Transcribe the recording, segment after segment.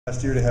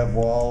Last year to have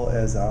Wall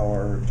as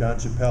our John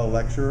Chappell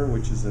lecturer,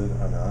 which is an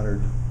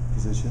honored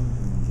position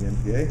in the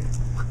NPA,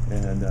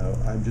 and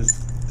I'm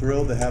just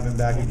thrilled to have him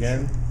back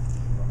again,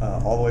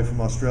 all the way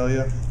from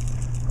Australia,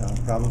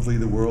 probably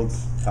the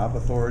world's top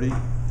authority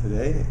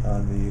today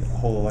on the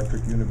whole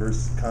electric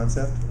universe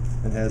concept,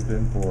 and has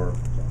been for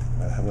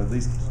at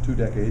least 2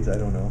 decades, I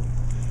don't know,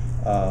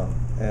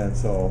 and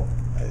so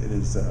it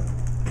is a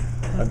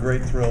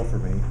great thrill for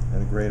me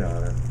and a great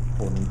honor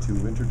for me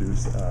to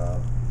introduce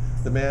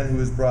the man who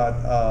has brought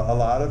a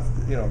lot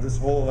of, this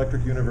whole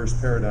electric universe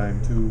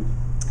paradigm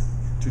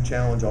to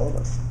challenge all of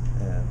us.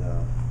 And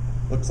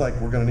looks like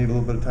we're going to need a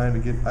little bit of time to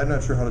get, I'm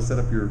not sure how to set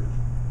up your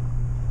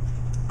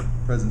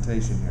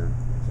presentation here.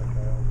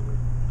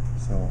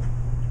 So,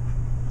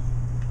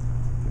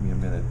 give me a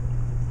minute.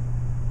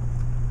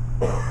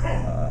 I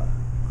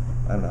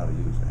don't know how to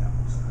use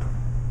apples.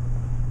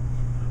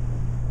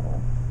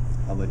 Well,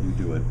 I'll let you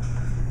do it.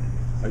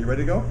 Are you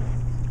ready to go?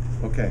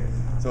 Okay.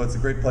 So it's a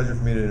great pleasure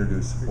for me to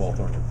introduce Walt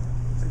Thornhill.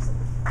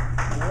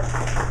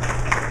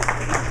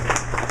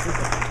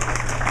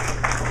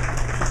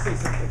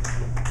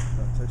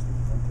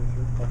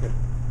 Okay,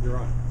 you're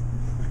on.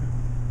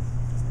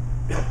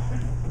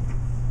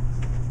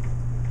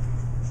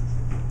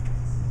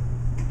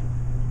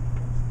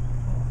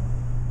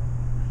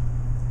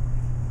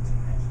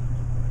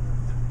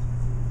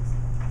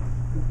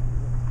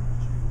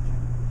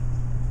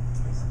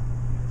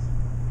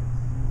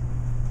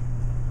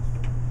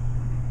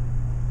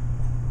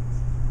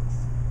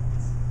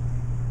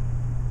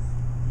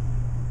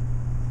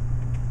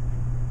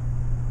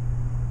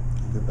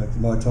 Get back to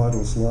my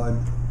title slide.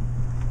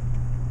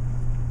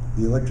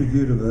 The electric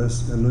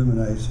universe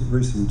illuminates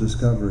recent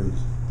discoveries.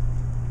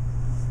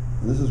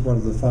 And this is one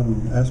of the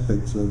fun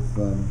aspects of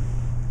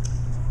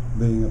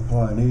being a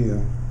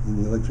pioneer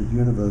in the electric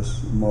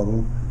universe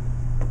model,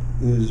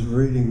 is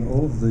reading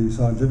all of the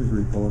scientific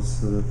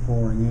reports that are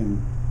pouring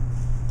in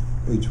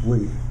each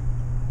week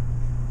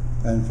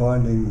and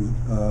finding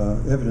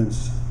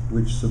evidence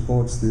which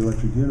supports the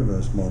electric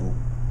universe model,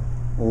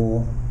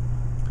 or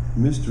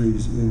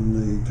mysteries in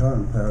the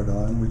current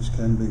paradigm which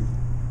can be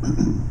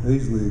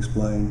easily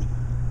explained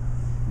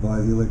by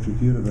the electric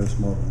universe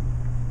model.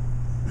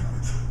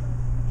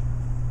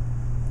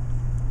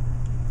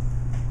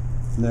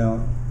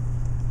 Now,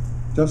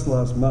 just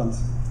last month,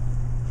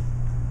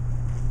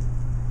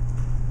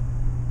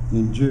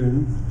 in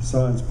June,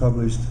 Science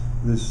published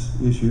this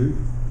issue,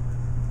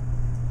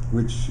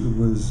 which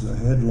was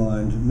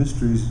headlined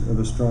Mysteries of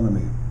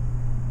Astronomy.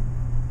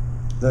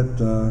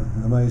 That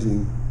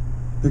amazing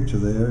picture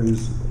there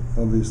is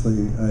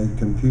obviously a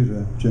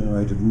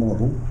computer-generated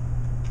model.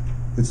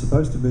 It's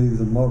supposed to be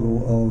the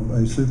model of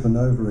a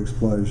supernova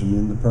explosion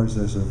in the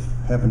process of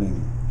happening.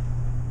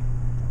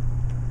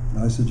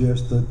 I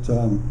suggest that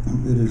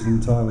it is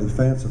entirely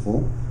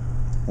fanciful.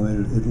 I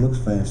mean, it looks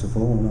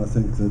fanciful, and I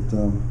think that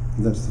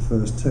that's the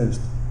first test.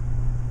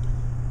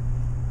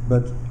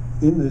 But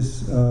in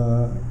this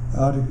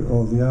article,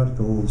 or the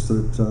articles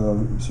that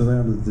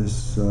surrounded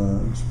this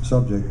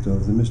subject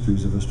of the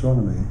mysteries of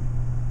astronomy,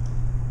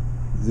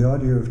 the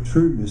idea of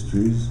true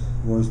mysteries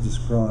was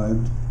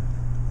described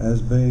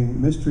as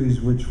being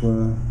mysteries which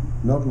were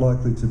not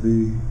likely to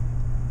be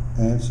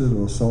answered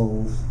or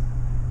solved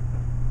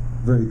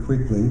very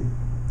quickly,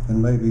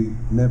 and maybe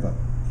never.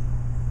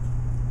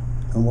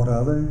 And what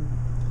are they?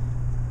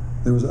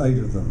 There was 8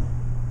 of them.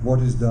 What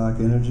is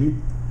dark energy?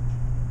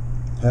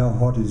 How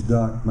hot is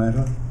dark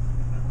matter?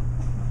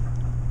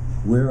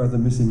 Where are the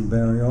missing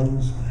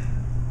baryons?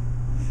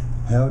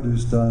 How do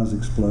stars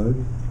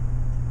explode?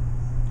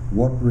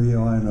 What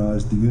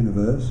reionized the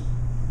universe?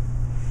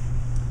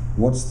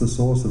 What's the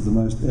source of the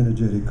most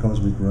energetic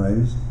cosmic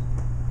rays?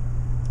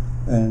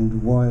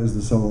 And why is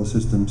the solar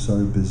system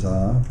so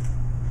bizarre?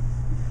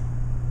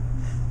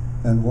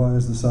 And why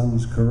is the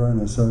sun's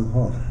corona so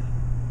hot?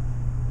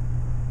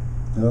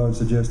 And I would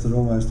suggest that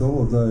almost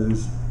all of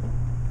those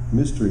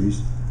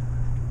mysteries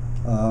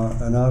are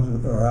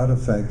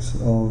artifacts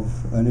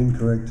of an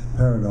incorrect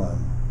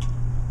paradigm,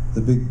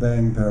 the Big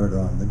Bang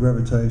paradigm, the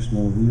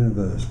gravitational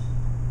universe.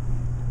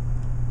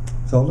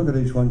 So I'll look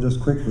at each one just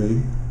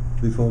quickly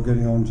before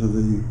getting on to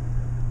the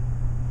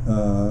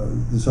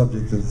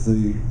subject of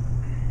the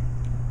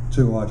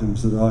 2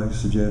 items that I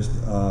suggest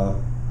are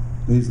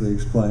easily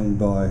explained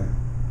by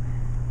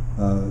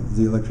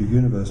the electric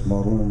universe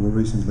model and were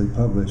recently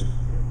published.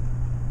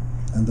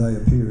 And they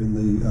appear in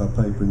the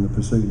paper in the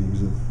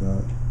proceedings of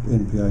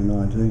NPA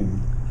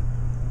 19.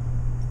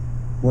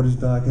 What is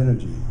dark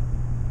energy?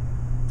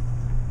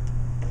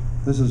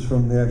 This is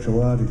from the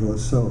actual article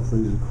itself.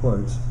 These are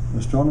quotes.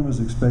 Astronomers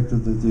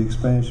expected that the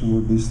expansion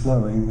would be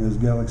slowing as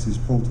galaxies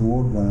pull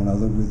toward one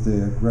another with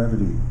their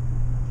gravity.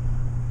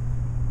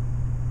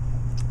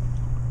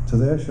 To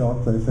their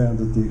shock, they found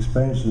that the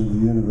expansion of the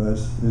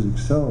universe is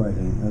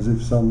accelerating, as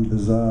if some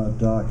bizarre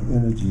dark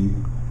energy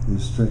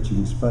is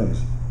stretching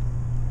space.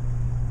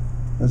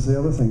 That's the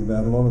other thing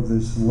about a lot of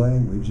this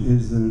language,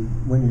 is that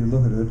when you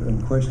look at it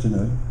and question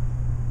it,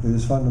 it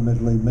is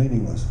fundamentally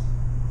meaningless.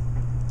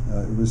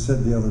 It was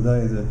said the other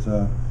day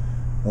that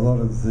a lot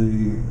of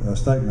the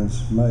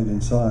statements made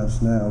in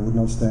science now would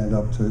not stand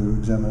up to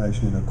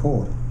examination in a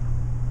court.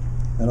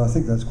 And I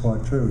think that's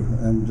quite true.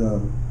 And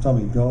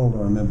Tommy Gold,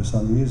 I remember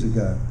some years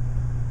ago,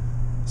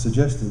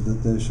 suggested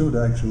that there should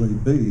actually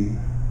be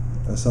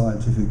a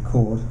scientific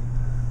court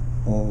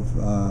of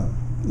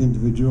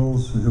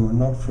individuals who are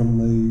not from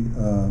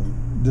the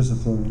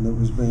discipline that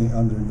was being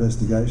under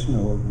investigation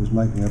or was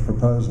making a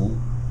proposal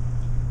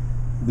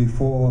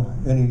before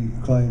any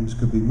claims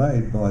could be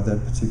made by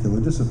that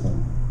particular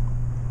discipline.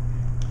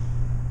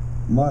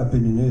 My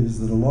opinion is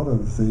that a lot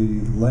of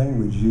the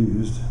language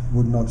used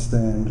would not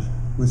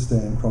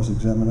withstand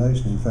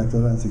cross-examination. In fact,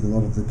 I don't think a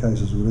lot of the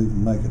cases would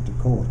even make it to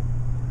court.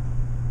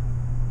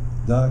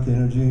 Dark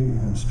energy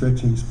and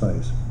stretching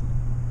space.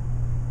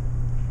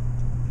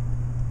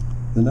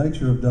 The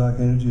nature of dark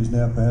energy is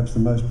now perhaps the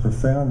most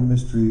profound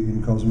mystery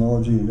in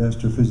cosmology and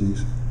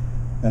astrophysics,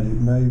 and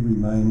it may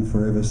remain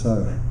forever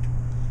so.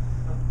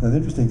 Now, the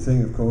interesting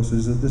thing, of course,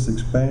 is that this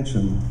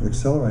expansion,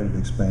 accelerated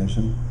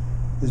expansion,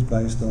 is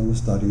based on the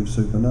study of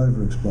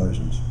supernova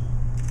explosions.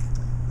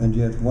 And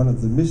yet, one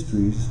of the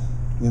mysteries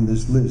in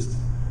this list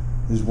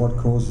is what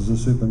causes a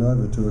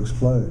supernova to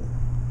explode.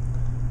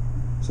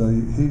 So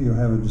here you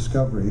have a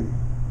discovery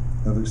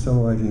of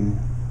accelerating,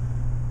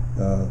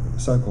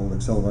 so-called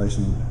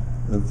acceleration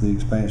of the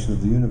expansion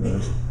of the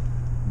universe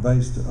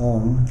based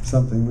on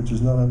something which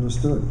is not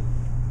understood.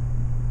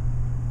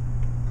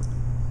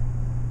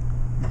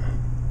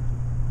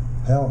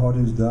 How hot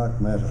is dark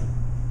matter?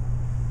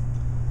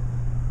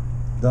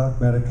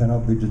 Dark matter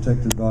cannot be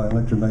detected by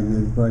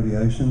electromagnetic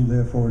radiation,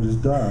 therefore it is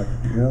dark.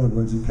 In other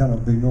words, it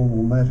cannot be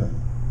normal matter.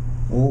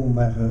 All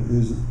matter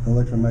is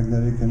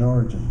electromagnetic in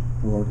origin,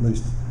 or at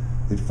least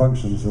it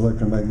functions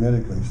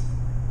electromagnetically,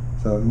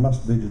 so it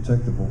must be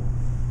detectable.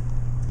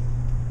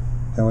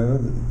 However,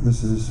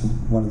 this is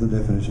one of the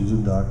definitions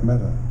of dark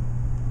matter.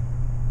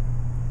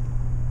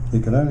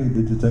 It can only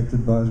be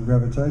detected by its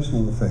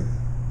gravitational effect,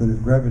 but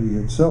if gravity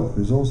itself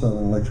is also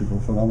an electrical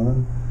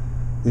phenomenon,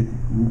 it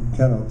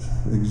cannot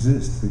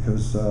exist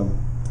because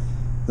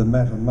the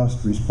matter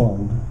must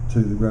respond to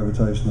the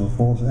gravitational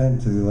force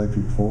and to the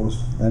electric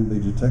force and be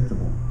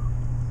detectable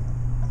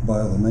by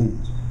other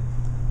means.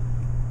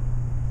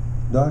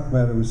 Dark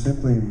matter was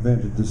simply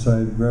invented to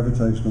save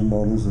gravitational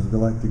models of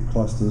galactic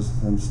clusters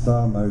and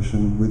star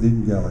motion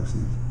within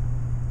galaxies.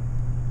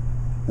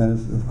 And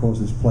of course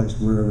it's placed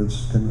wherever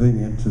it's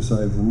convenient to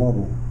save the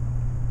model.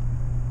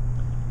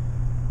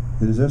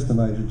 It is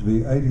estimated to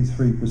be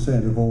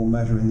 83% of all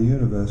matter in the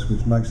universe,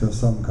 which makes us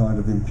some kind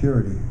of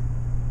impurity.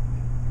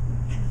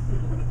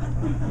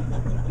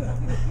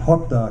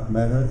 Hot dark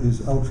matter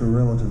is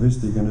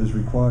ultra-relativistic and is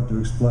required to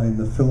explain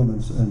the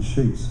filaments and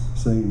sheets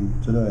seen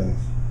today.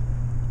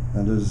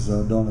 And as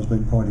Don has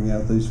been pointing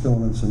out, these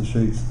filaments and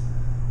sheets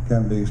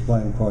can be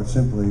explained quite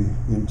simply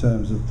in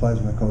terms of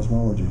plasma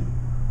cosmology.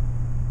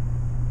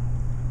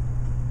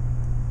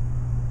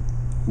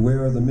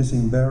 Where are the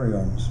missing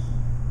baryons?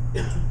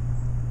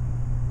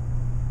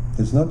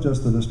 It's not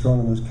just that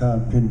astronomers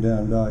can't pin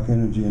down dark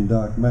energy and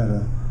dark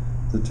matter,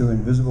 the two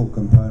invisible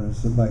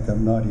components that make up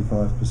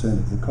 95%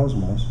 of the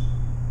cosmos,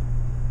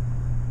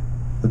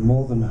 but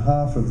more than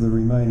half of the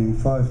remaining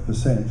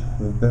 5%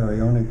 of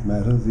baryonic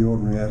matter, the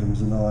ordinary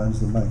atoms and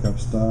ions that make up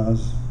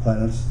stars,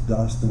 planets,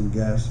 dust and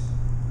gas,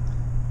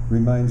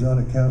 remains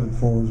unaccounted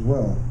for as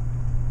well.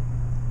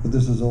 But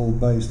this is all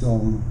based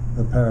on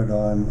a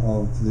paradigm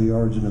of the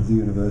origin of the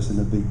universe in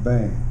a Big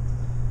Bang.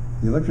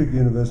 The electric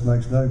universe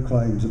makes no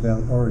claims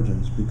about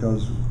origins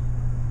because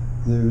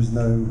there is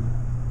no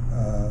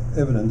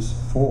evidence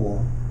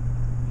for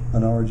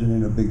an origin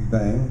in a Big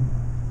Bang.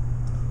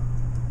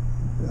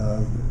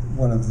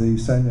 One of the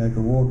Sagnac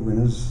Award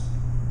winners,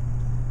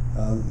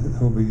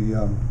 who will be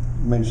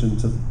mentioned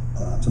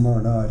tomorrow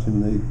night in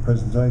the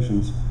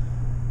presentations,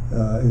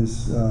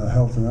 is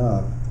Halton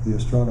Arp, the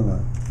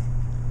astronomer,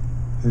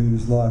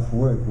 whose life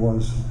work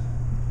was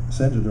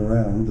centered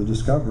around the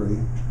discovery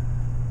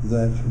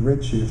that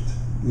redshift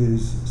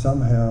is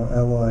somehow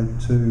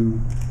allied to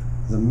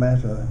the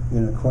matter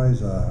in a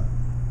quasar.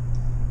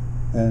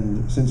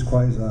 And since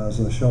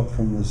quasars are shot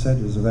from the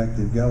centers of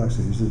active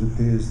galaxies, it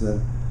appears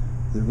that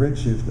the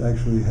redshift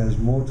actually has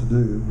more to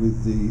do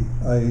with the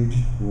age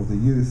or the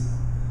youth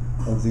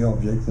of the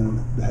object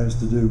than it has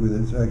to do with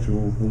its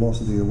actual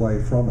velocity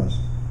away from us.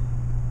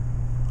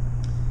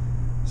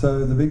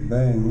 So the Big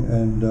Bang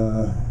and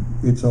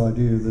its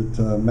idea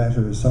that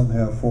matter is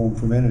somehow formed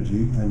from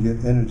energy, and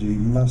yet energy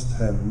must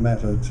have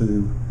matter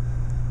to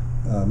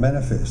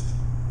manifest.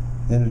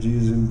 Energy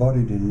is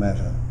embodied in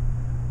matter.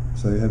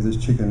 So you have this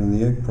chicken and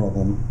the egg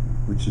problem,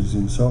 which is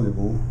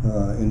insoluble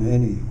in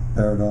any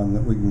paradigm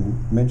that we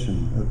can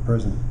mention at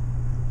present.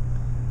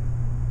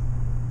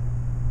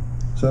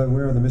 So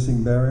where are the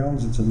missing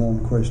baryons? It's a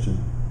non-question.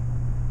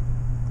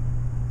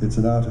 It's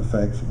an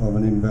artifact of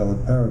an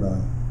invalid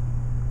paradigm.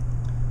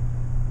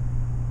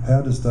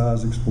 How do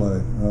stars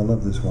explode? And I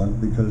love this one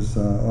because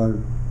I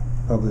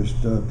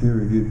published a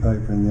peer-reviewed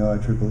paper in the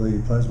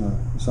IEEE Plasma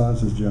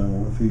Sciences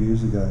Journal a few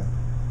years ago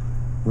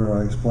where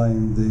I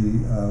explained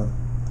the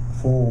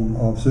form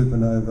of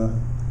supernova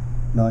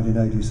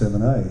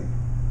 1987A.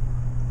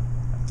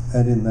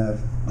 And in that,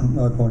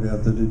 I point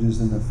out that it is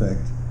in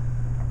effect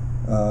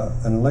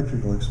an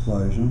electrical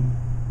explosion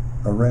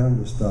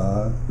around a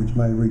star which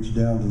may reach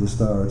down to the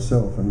star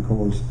itself and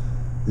cause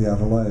the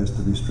outer layers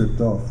to be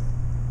stripped off.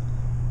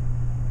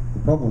 The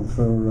problem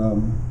for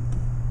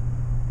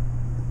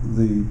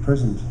the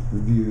present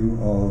view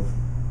of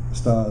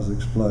stars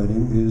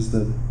exploding is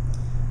that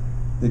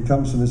it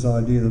comes from this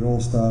idea that all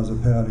stars are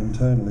powered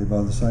internally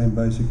by the same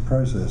basic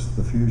process,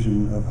 the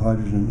fusion of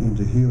hydrogen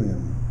into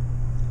helium.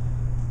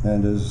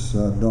 And as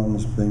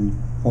Don's been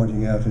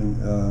pointing out in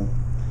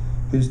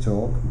his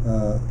talk,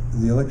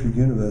 the electric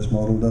universe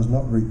model does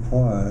not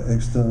require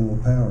external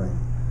powering.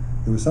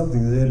 It was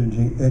something that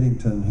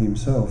Eddington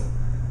himself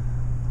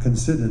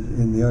considered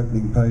in the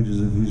opening pages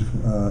of his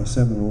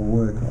seminal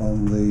work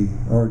on the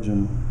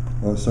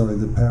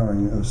the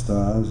powering of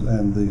stars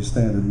and the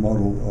standard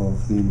model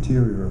of the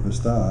interior of a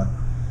star.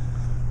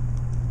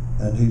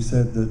 And he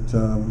said that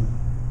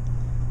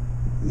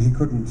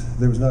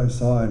there was no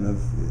sign of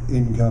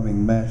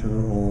incoming matter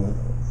or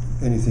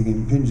anything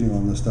impinging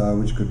on the star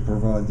which could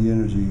provide the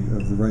energy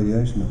of the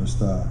radiation of a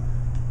star.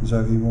 And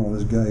so he more or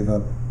less gave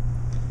up.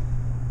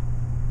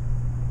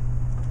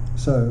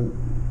 So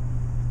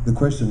the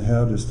question,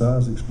 how do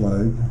stars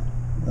explode,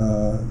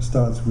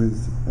 starts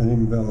with an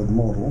invalid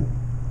model.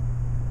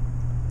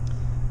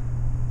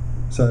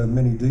 So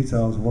many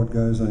details of what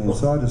goes on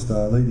inside a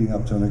star leading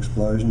up to an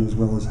explosion, as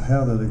well as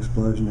how that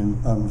explosion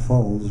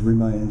unfolds,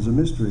 remains a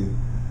mystery.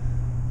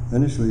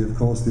 Initially, of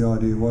course, the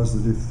idea was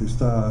that if the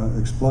star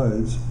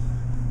explodes,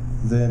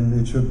 then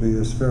it should be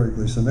a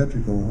spherically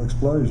symmetrical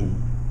explosion.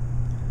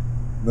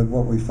 But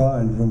what we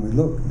find when we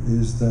look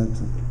is that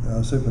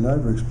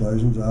supernova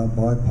explosions are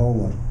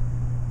bipolar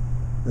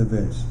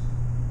events,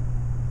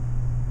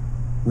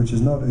 which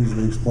is not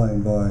easily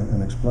explained by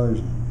an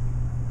explosion.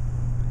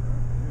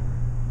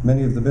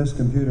 Many of the best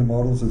computer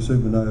models of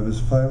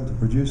supernovas fail to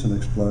produce an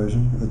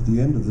explosion. At the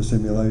end of the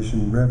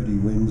simulation, gravity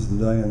wins the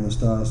day and the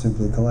star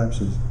simply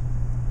collapses.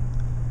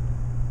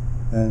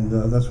 And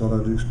that's what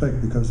I'd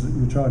expect, because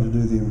you're trying to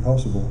do the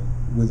impossible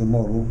with a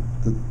model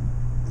that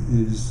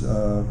is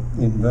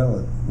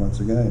invalid once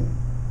again.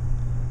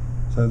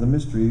 So the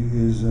mystery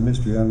is a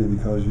mystery only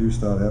because you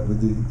start out with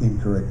the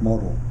incorrect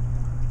model.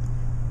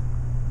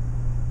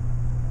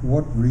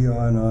 What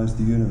reionized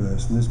the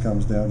universe? And this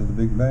comes down to the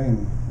Big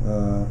Bang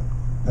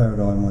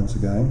paradigm once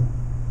again.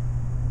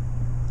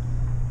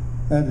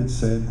 And it's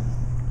said,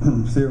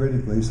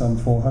 theoretically, some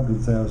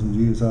 400,000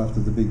 years after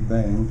the Big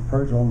Bang,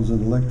 protons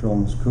and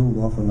electrons cooled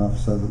off enough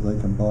so that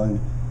they combined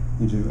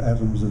into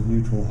atoms of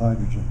neutral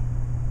hydrogen.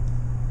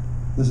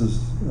 This is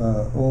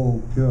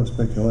all pure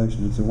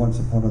speculation. It's a once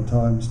upon a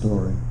time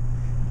story.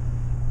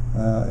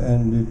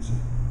 And it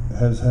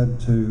has had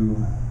to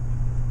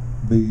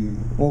be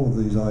all of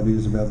these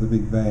ideas about the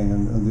Big Bang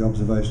and the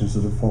observations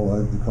that have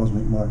followed, the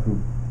cosmic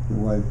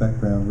microwave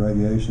background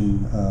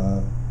radiation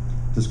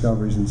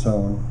discoveries and so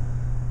on,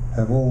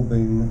 have all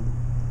been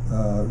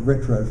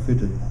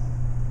retrofitted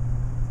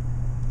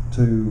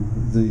to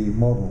the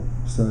model,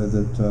 so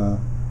that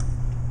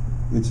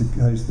it's a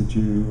case that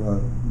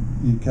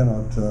you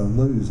cannot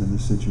lose in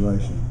this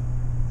situation.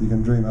 You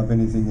can dream up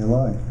anything you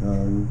like.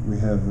 We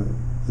have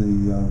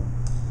the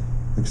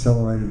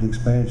accelerated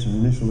expansion,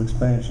 initial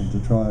expansion, to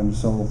try and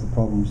solve the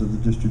problems of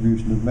the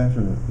distribution of matter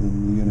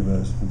in the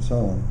universe and so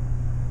on.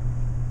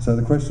 So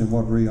the question,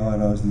 what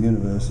reionized the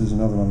universe, is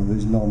another one of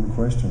these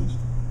non-questions.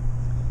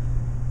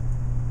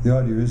 The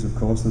idea is, of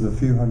course, that a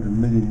few 100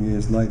 million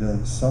years later,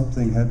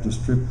 something had to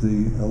strip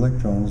the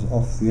electrons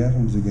off the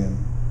atoms again.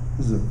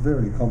 This is a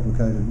very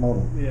complicated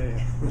model. Yeah.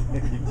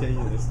 You tell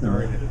you the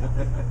story.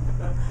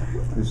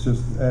 It's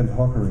just ad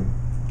hocery.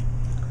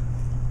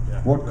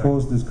 Yeah, What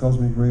caused this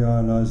cosmic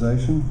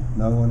reionization?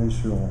 No one is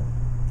sure.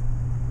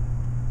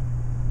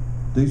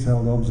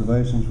 Detailed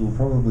observations will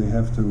probably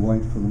have to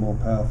wait for the more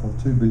powerful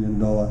 $2 billion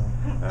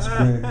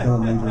square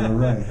kilometre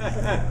array.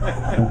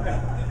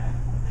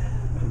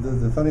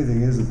 The funny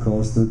thing is, of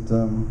course, that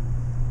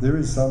there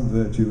is some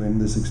virtue in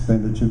this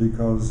expenditure,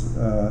 because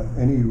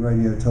any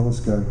radio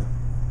telescope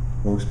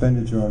or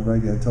expenditure on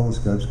radio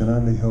telescopes can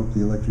only help the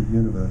electric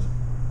universe,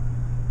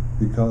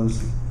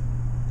 because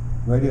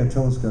radio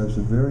telescopes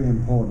are very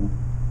important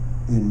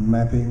in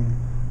mapping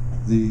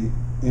the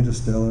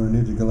interstellar and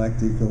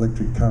intergalactic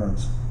electric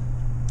currents.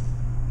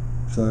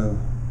 So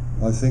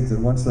I think that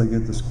once they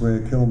get the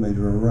square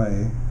kilometre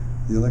array,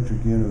 the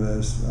electric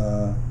universe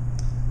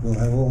will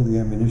have all the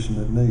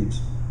ammunition it needs.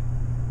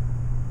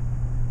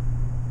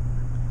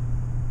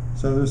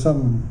 So there are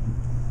some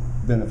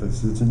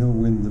benefits. It's an ill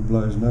wind that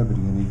blows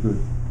nobody any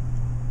good.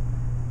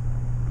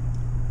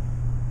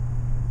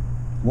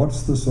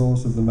 What's the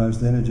source of the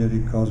most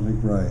energetic cosmic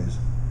rays?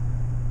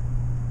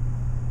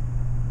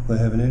 They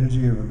have an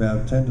energy of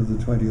about 10 to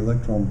the 20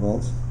 electron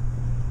volts,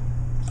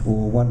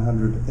 or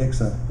 100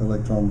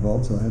 exa-electron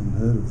volts. I hadn't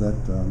heard of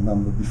that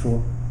number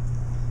before.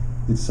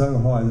 It's so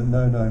high that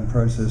no known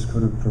process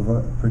could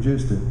have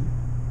produced it.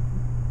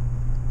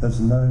 That's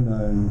no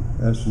known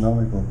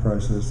astronomical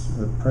process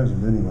at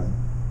present anyway.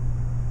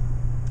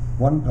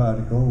 one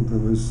particle that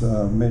was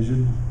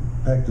measured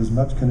packed as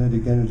much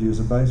kinetic energy as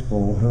a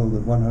baseball hurled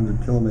at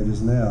 100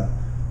 kilometres an hour.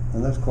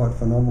 And that's quite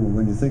phenomenal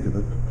when you think of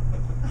it.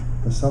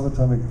 A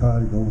subatomic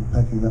particle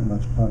packing that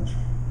much punch.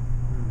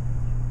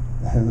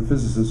 And the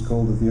physicists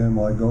called it the oh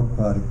my god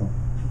particle.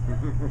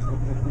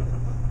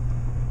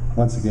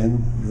 Once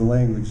again, the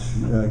language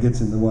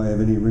gets in the way of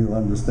any real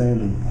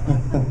understanding.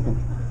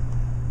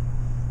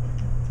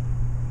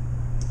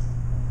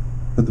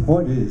 But the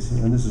point is,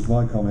 and this is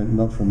my comment,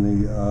 not from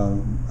the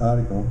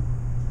article,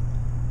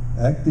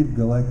 active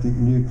galactic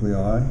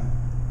nuclei,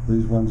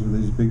 these ones with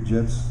these big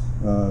jets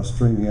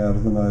streaming out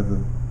of them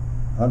over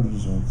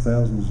hundreds or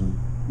thousands of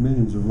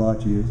millions of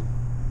light years,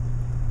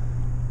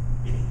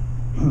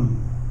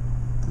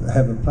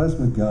 have a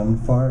plasma gun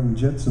firing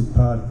jets of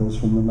particles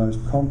from the most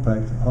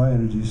compact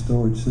high-energy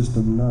storage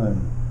system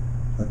known,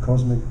 a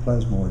cosmic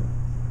plasmoid.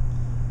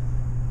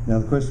 Now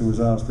the question was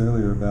asked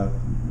earlier about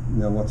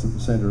what's at the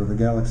centre of a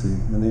galaxy,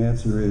 and the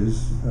answer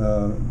is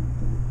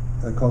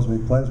a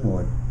cosmic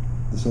plasmoid,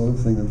 the sort of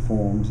thing that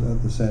forms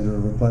at the centre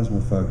of a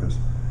plasma focus.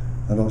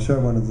 And I'll show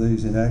one of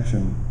these in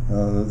action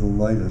a little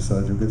later so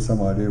you'll get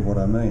some idea of what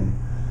I mean.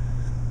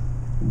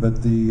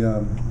 But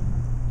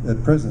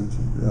at present,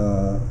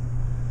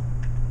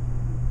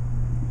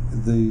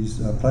 these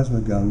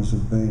plasma guns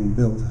have been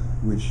built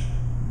which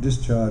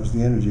discharge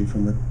the energy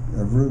from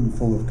a room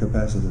full of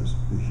capacitors,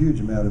 a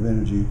huge amount of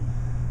energy,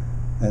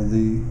 and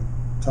the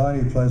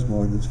tiny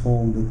plasmoid that's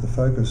formed at the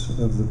focus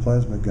of the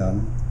plasma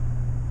gun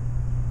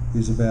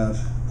is about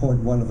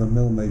 0.1 of a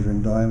millimetre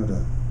in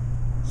diameter.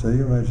 So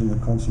you imagine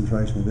the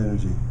concentration of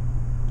energy.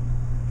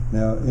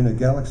 Now, in a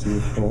galaxy,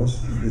 of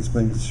course, it's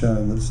been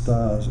shown that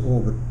stars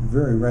orbit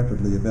very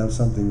rapidly about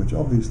something which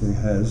obviously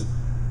has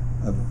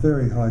a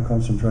very high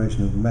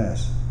concentration of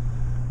mass.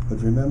 But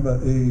remember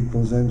E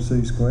equals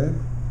mc squared?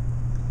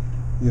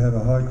 You have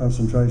a high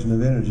concentration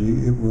of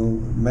energy, it will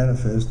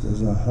manifest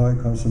as a high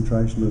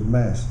concentration of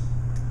mass.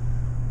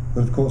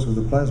 But of course with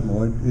a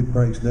plasmoid, it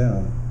breaks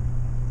down.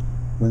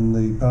 When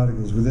the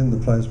particles within the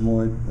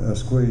plasmoid are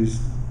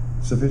squeezed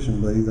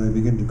sufficiently, they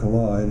begin to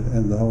collide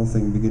and the whole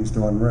thing begins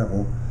to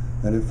unravel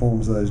and it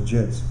forms those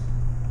jets.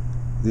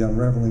 The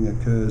unraveling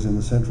occurs in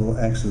the central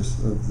axis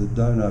of the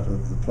donut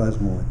of the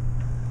plasmoid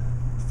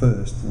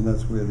first, and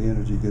that's where the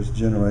energy gets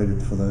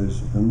generated for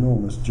those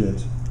enormous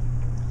jets.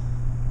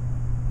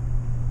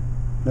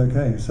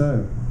 Okay,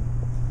 so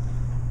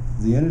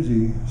the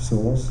energy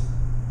source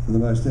for the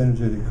most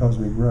energetic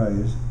cosmic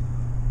rays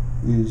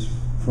is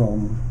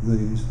from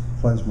these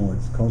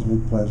plasmoids, cosmic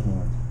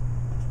plasmoids.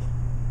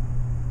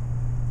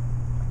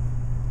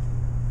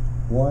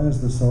 Why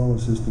is the solar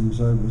system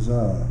so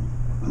bizarre?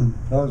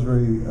 I was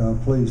very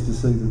pleased to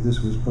see that this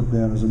was put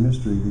down as a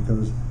mystery,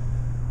 because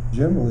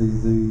generally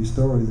the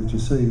story that you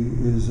see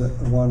is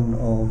one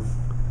of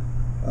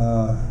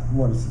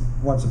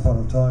once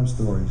upon a time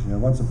stories.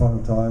 Once upon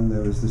a time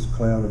there was this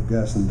cloud of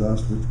gas and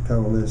dust which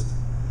coalesced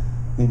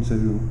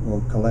into,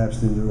 or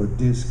collapsed into, a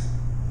disk,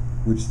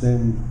 which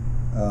then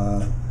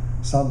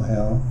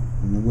somehow,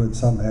 and the word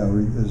somehow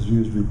is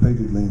used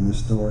repeatedly in this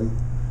story,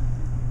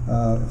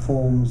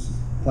 forms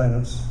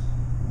planets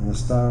and a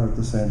star at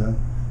the centre,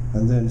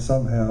 and then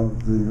somehow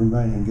the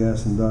remaining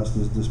gas and dust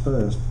is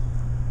dispersed.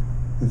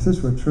 If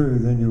this were true,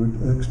 then you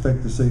would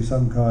expect to see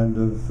some kind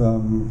of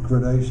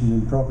gradation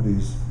in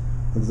properties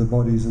of the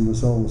bodies in the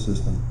solar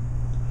system.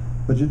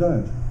 But you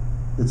don't.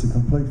 It's a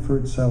complete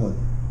fruit salad.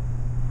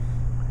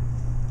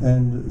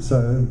 And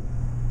so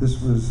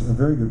this was a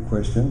very good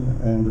question,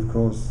 and of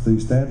course the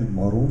standard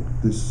model,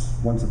 this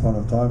once upon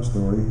a time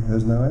story,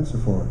 has no answer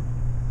for it.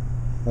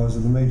 I was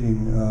at a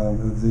meeting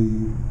of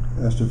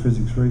the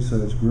Astrophysics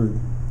Research Group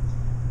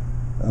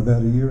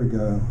about a year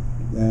ago,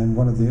 and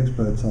one of the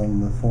experts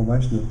on the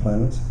formation of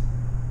planets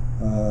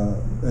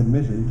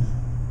admitted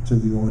to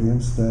the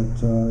audience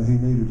that he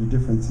needed a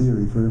different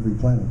theory for every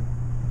planet.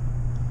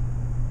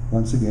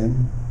 Once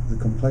again, the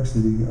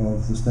complexity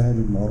of the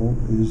standard model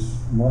is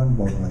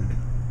mind-boggling,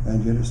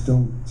 and yet it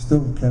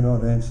still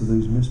cannot answer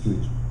these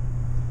mysteries.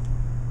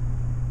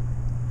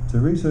 So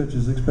research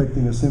is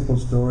expecting a simple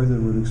story that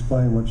would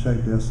explain what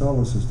shaped our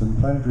solar system.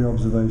 Planetary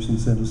observation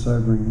sent a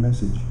sobering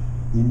message: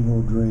 in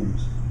your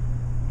dreams.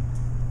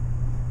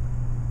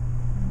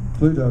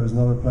 Pluto is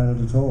not a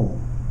planet at all.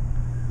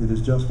 It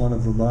is just one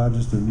of the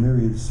largest of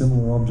myriad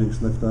similar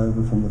objects left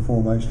over from the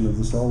formation of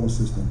the solar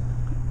system.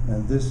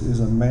 And this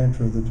is a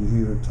mantra that you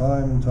hear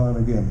time and time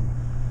again.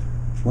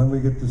 When we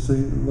get to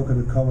look at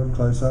a comet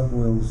close up,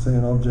 we'll see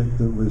an object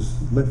that was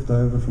left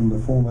over from the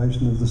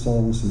formation of the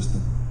solar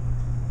system.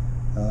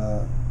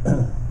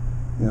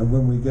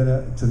 When we get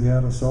out to the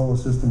outer solar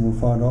system, we'll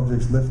find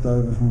objects left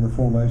over from the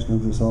formation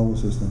of the solar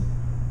system.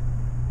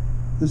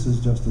 This is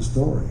just a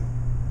story.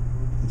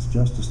 It's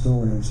just a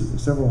story, and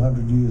it's several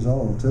hundred years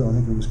old too. I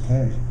think it was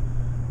Kant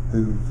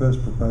who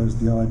first proposed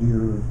the idea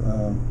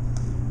of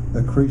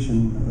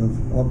accretion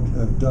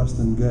of dust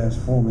and gas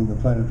forming the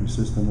planetary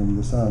system and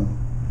the sun.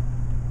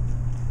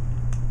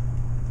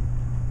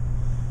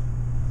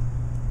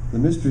 The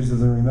mysteries of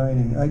the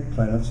remaining 8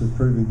 planets are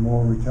proving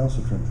more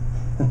recalcitrant.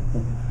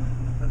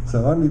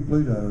 So only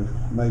Pluto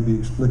may be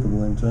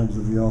explicable in terms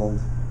of the old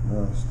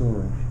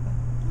story.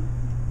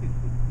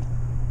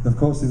 Of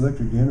course, the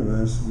electric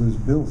universe was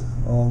built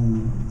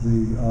on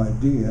the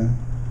idea,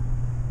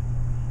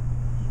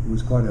 it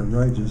was quite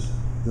outrageous,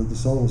 that the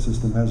solar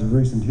system has a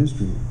recent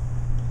history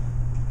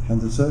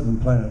and that certain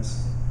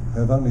planets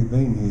have only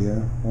been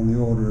here on the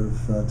order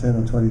of 10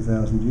 or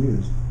 20,000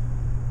 years.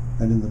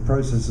 And in the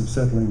process of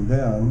settling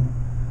down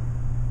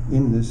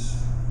in this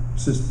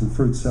system,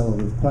 fruit salad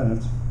of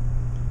planets,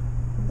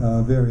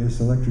 various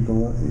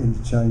electrical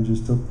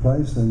interchanges took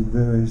place and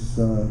various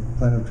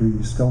planetary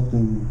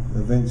sculpting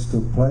events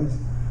took place,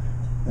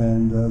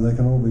 and they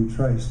can all be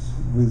traced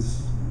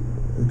with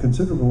a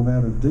considerable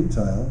amount of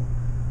detail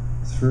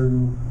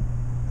through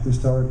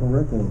historical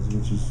records,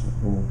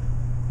 or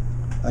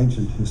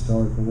ancient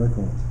historical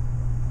records.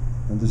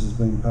 And this has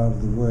been part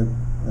of the work,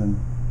 and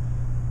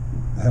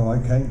how I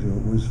came to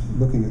it was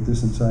looking at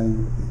this and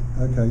saying,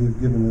 okay, you've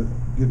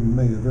given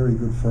me a very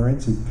good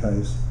forensic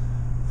case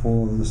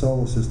for the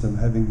solar system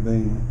having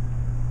been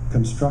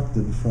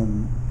constructed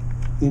from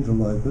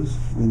interlopers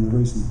in the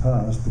recent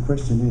past. The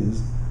question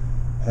is,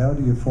 how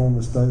do you form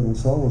a stable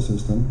solar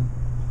system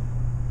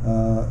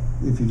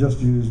if you just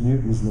use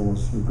Newton's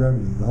laws of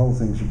gravity? The whole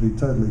thing should be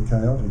totally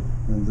chaotic,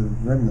 and the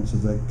remnants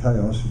of that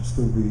chaos should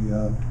still be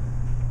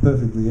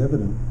perfectly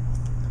evident.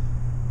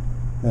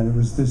 And it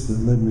was this that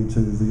led me to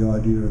the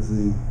idea of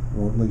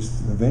or at least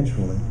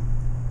eventually,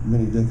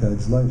 many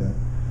decades later,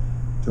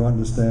 to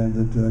understand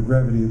that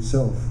gravity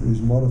itself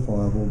is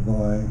modifiable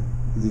by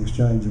the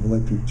exchange of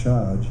electric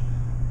charge,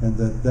 and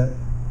that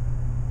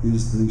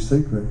is the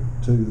secret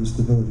to the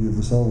stability of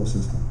the solar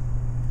system.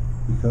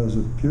 Because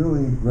a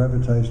purely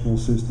gravitational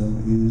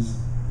system is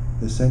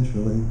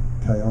essentially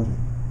chaotic.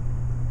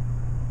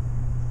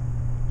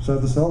 So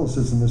the solar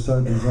system is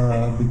so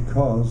bizarre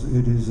because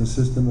it is a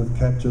system of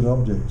captured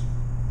objects.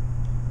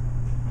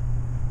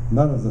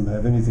 None of them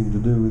have anything to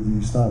do with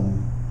the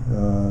sun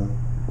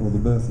or the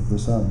birth of the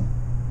sun.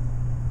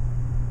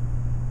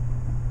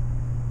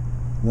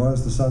 Why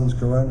is the sun's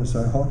corona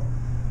so hot?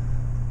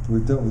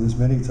 We've dealt with this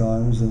many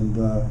times, and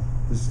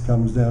this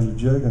comes down to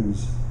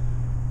Jurgen's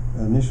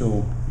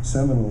initial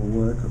seminal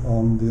work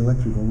on the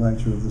electrical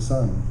nature of the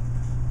sun.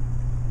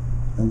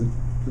 And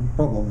the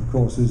problem, of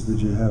course, is that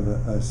you have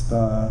a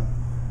star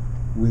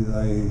with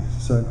a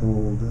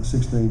so-called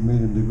 16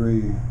 million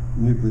degree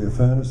nuclear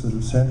furnace at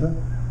its centre,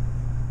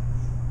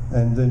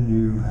 and then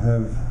you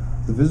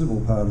have the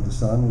visible part of the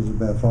sun, which is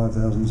about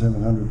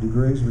 5,700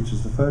 degrees, which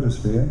is the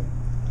photosphere.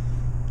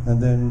 And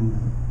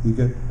then you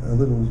get a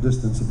little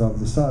distance above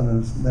the sun,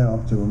 and it's now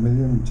up to 1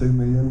 million, 2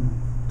 million,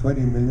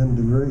 20 million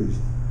degrees.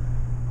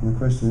 And the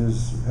question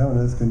is, how on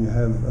earth can you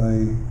have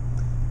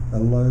a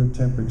low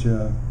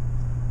temperature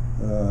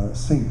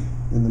sink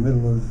in the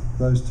middle of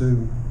those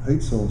two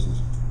heat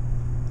sources?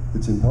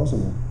 It's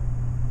impossible.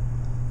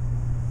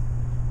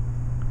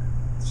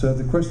 So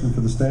the question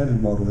for the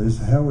standard model is,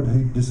 how would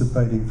heat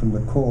dissipating from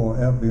the core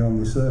out beyond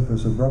the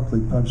surface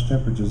abruptly punch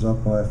temperatures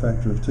up by a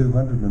factor of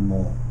 200 and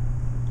more?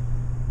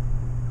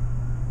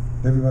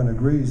 Everyone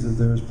agrees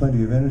that there is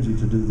plenty of energy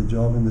to do the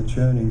job in the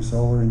churning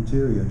solar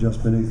interior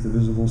just beneath the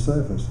visible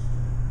surface.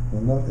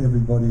 Well, not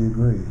everybody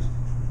agrees.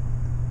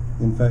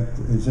 In fact,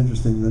 it's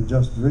interesting that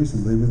just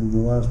recently, within the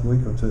last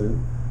week or two,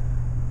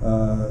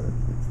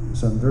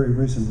 some very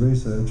recent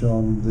research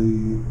on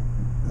the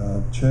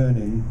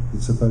churning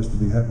that's supposed to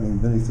be happening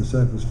beneath the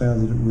surface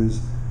found that it was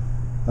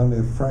only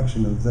a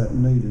fraction of that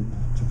needed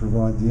to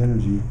provide the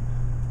energy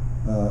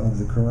of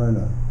the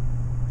corona.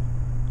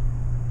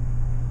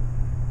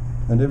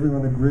 And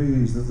everyone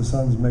agrees that the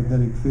sun's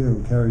magnetic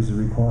field carries the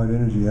required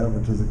energy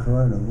outward to the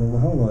corona. Well, the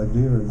whole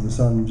idea of the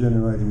sun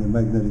generating a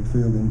magnetic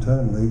field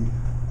internally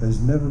has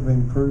never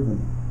been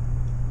proven.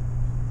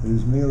 It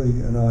is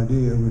merely an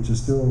idea which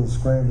is still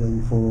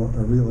scrambling for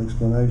a real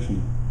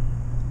explanation.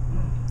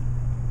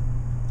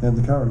 And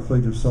the current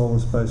fleet of solar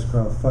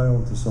spacecraft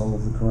failed to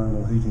solve the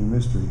coronal heating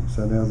mystery,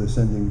 so now they're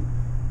sending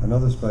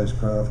another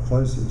spacecraft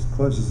as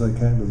close as they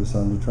can to the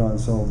sun to try and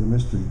solve the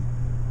mystery.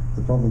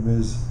 The problem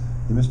is,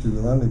 the mystery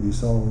will only be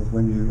solved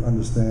when you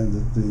understand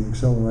that the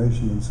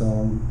acceleration and so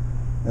on,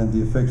 and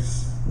the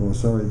effects,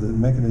 the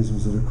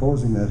mechanisms that are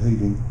causing that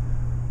heating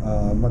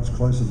are much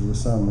closer to the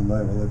sun than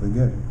they will ever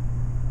get.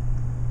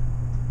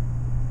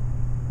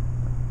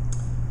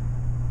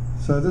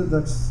 So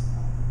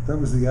that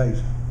was the 8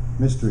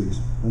 mysteries,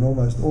 and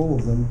almost all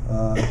of them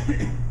are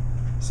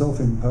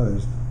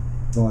self-imposed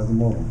by the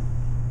model.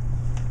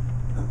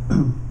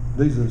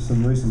 These are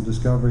some recent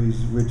discoveries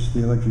which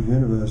the electric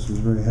universe was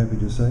very happy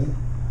to see.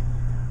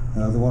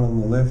 The one on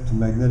the left,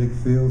 magnetic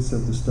fields,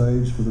 set the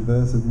stage for the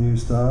birth of new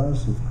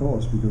stars, of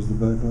course, because the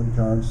Birkeland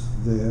currents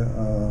there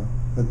are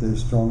at their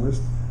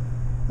strongest,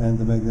 and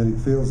the magnetic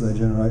fields they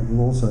generate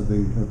will also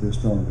be at their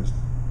strongest.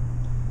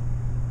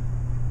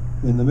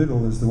 In the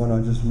middle is the one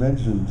I just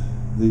mentioned,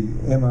 the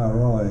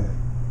MRI,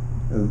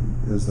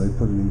 as they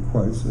put it in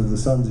quotes, of the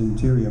sun's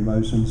interior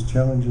motions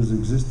challenges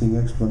existing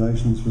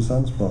explanations for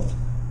sunspots.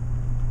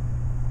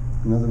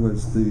 In other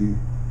words, the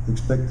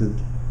expected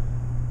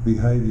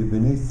behaviour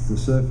beneath the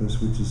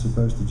surface, which is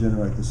supposed to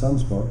generate the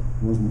sunspot,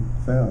 wasn't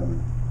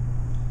found.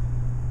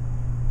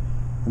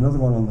 Another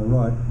one on the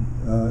right,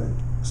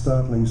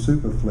 startling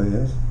super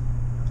flares.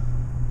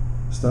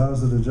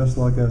 Stars that are just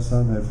like our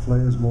sun have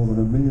flares more than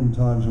 1 million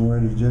times more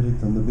energetic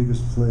than the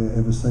biggest flare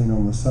ever seen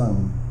on the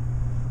sun.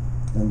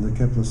 And the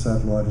Kepler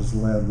satellite has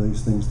allowed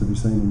these things to be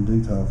seen in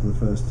detail for the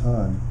first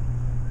time.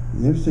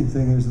 The interesting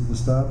thing is that the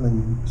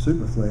startling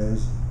super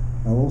flares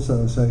are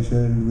also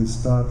associated with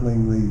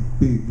startlingly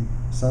big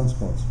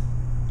sunspots.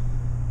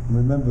 And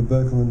remember,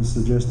 Birkeland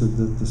suggested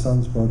that the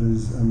sunspot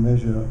is a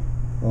measure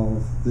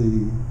of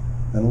an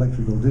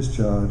electrical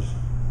discharge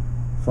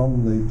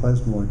from the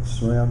plasmoid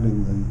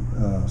surrounding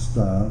the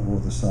star or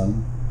the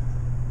sun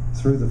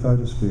through the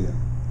photosphere.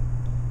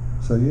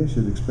 So yes,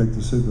 you'd expect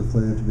a super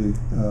flare to be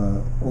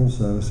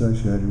also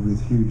associated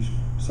with huge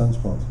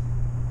sunspots.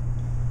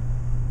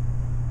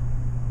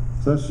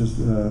 So that's just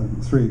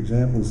 3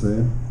 examples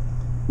there.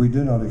 We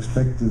do not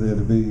expect there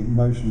to be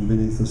motion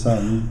beneath the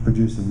sun,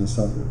 beneath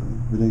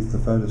the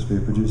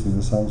photosphere producing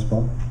the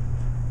sunspot.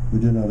 We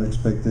do not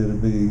expect there to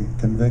be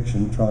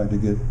convection trying to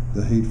get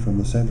the heat from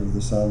the centre of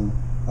the sun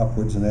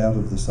upwards and out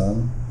of the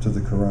sun to the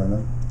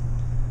corona.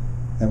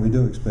 And we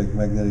do expect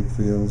magnetic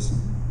fields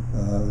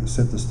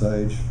set the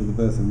stage for the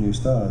birth of new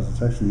stars.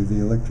 It's actually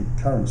the electric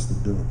currents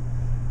that do it.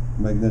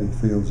 Magnetic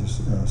fields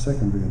are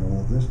secondary in all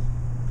of this.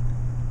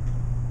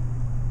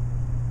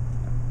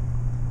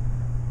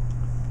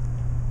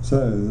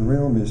 So, the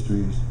real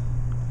mysteries.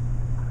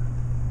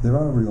 There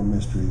are real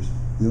mysteries.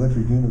 The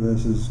electric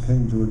universe is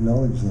keen to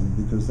acknowledge them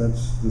because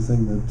that's the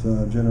thing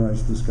that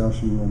generates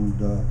discussion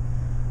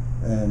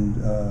and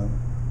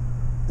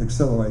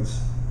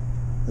accelerates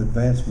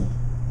advancement,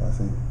 I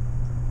think.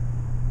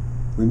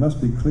 We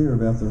must be clear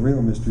about the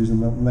real mysteries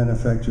and not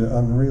manufacture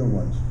unreal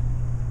ones.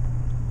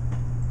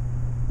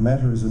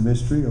 Matter is a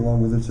mystery along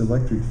with its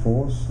electric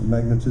force,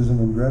 magnetism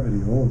and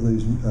gravity. All of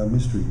these are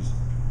mysteries.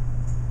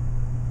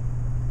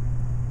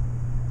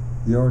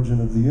 The origin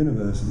of the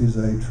universe is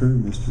a true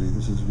mystery.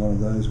 This is one of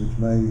those which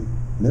may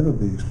never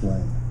be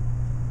explained.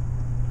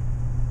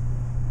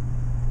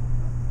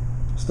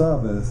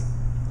 Starbirth.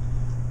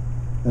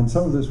 And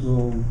some of this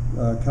will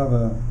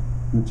cover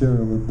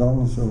material that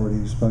Don's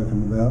already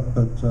spoken about,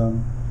 but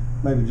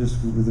maybe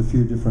just with a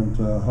few different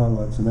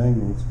highlights and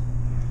angles.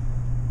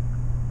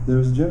 There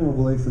is a general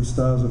belief that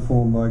stars are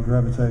formed by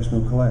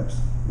gravitational collapse.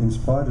 In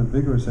spite of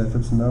vigorous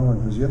efforts, no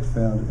one has yet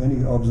found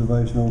any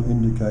observational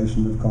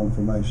indication of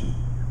confirmation.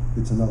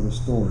 It's another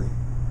story.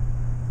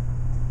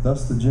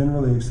 Thus, the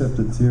generally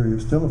accepted theory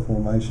of stellar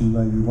formation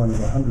may be one of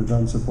 100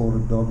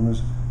 unsupported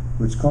dogmas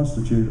which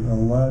constitute a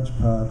large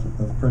part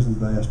of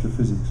present-day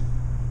astrophysics.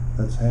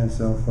 That's Hans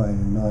Alfvén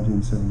in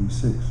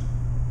 1976.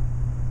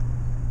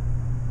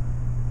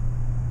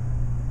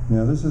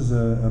 Now, this is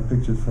a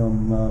picture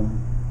from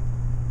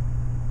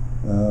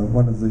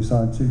one of the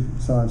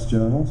science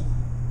journals.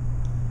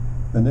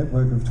 A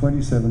network of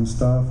 27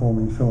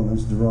 star-forming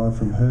filaments derived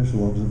from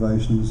Herschel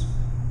observations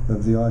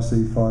of the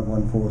IC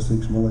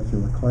 5146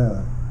 molecular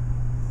cloud.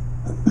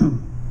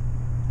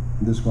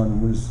 This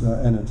one was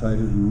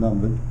annotated and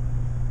numbered,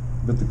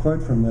 but the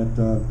quote from that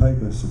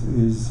paper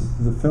is,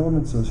 "The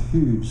filaments are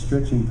huge,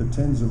 stretching for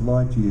tens of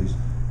light years.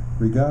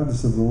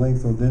 Regardless of the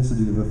length or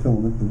density of a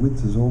filament, the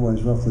width is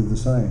always roughly the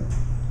same."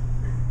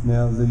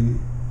 Now, the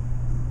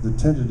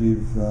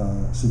tentative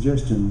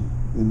suggestion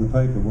in the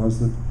paper was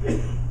that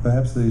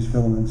perhaps these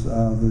filaments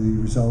are the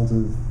result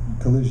of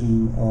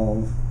collision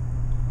of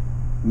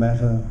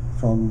matter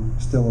from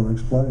stellar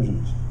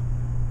explosions.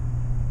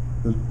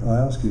 But I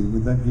ask you,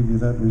 would that give you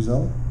that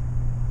result?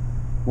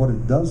 What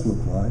it does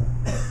look like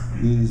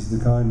is the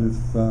kind of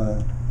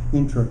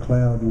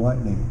intra-cloud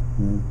lightning,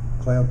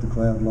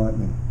 cloud-to-cloud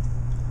lightning.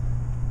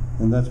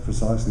 And that's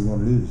precisely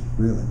what it is,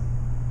 really.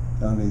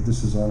 Only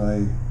this is on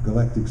a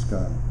galactic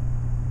scale.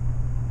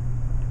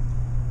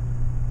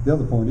 The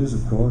other point is,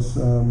 of course,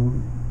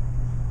 you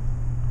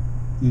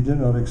do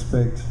not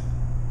expect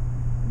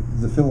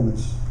the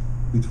filaments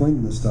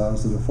between the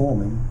stars that are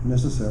forming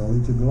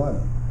necessarily to glow.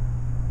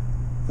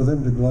 For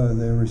them to glow,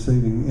 they're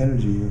receiving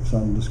energy of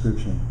some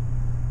description.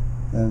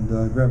 And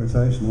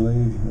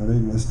gravitationally, and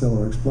even with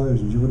stellar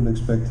explosions, you wouldn't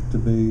expect it to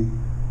be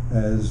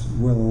as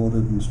well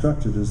ordered and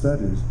structured as that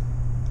is.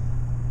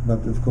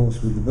 But of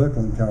course, with the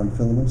Birkeland current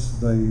filaments,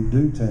 they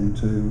do tend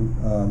to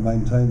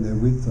maintain their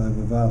width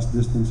over vast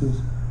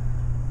distances.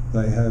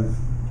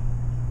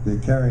 They're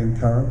carrying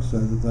current so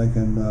that they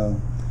can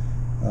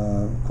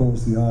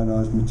cause the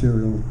ionized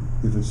material,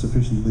 if it's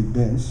sufficiently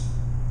dense,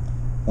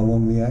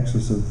 along the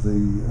axis of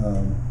the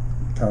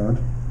current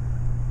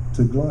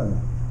to glow.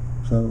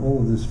 So all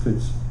of this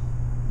fits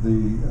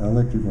the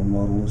electrical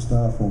model of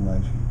star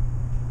formation.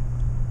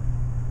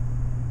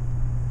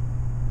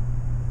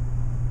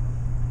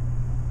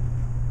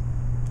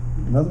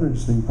 Another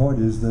interesting point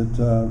is that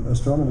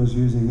astronomers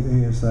using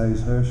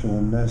ESA's Herschel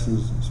and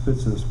NASA's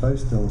Spitzer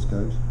space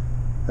telescopes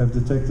have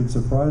detected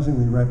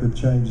surprisingly rapid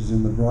changes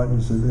in the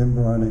brightness of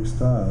embryonic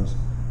stars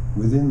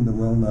within the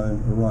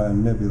well-known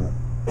Orion Nebula.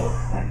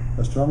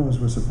 Astronomers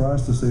were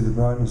surprised to see the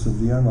brightness of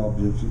the young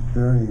objects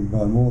varying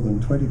by more than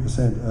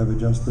 20% over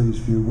just these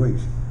few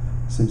weeks,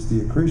 since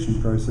the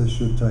accretion process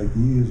should take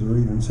years or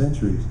even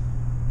centuries.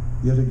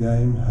 Yet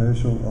again,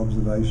 Herschel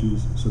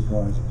observations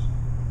surprise us.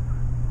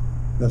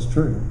 That's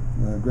true.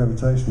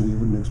 Gravitationally, you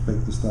wouldn't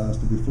expect the stars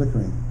to be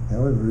flickering.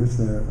 However, if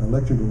they're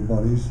electrical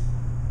bodies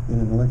in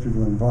an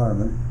electrical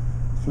environment,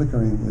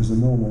 flickering is a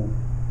normal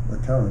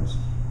occurrence.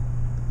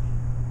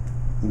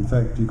 In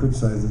fact, you could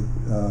say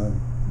that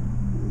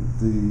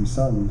the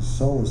sun's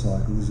solar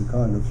cycle is a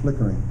kind of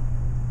flickering.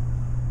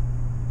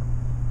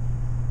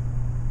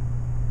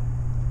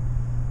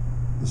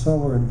 The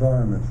solar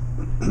environment,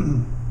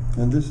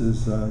 and this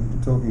is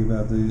talking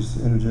about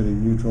these energetic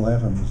neutral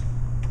atoms,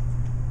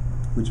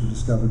 which were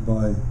discovered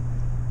by,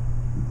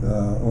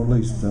 or at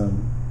least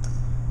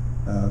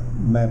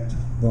mapped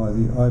by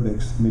the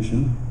IBEX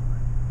mission.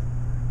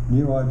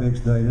 New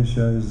IBEX data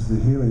shows the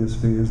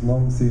heliosphere's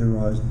long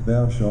theorized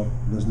bow shock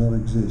does not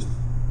exist.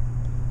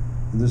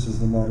 And this is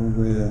the model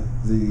where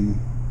the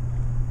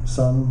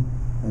sun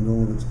and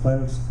all of its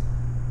planets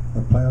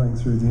are ploughing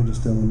through the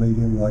interstellar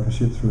medium like a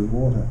ship through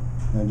water,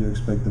 and you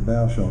expect a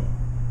bow shock.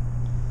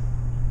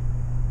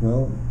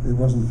 Well, it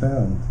wasn't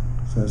found,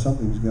 so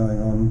something's going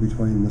on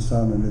between the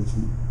sun and its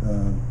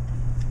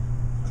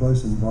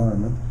close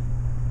environment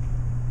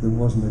that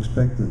wasn't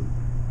expected.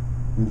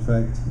 In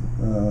fact,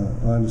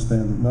 I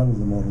understand that none of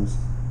the models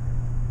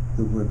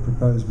that were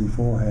proposed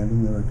beforehand,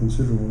 and there are a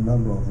considerable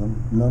number of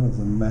them, none of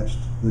them matched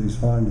these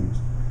findings.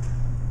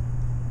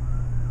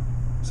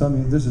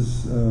 This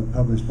is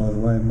published, by the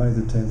way, on May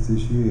the 10th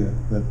this year,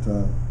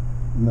 that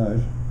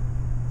note.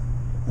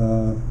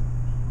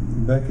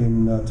 Back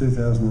in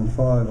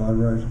 2005, I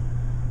wrote,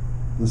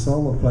 "The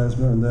solar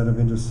plasma and that of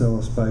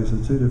interstellar space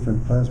are two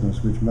different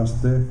plasmas which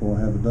must therefore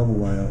have a double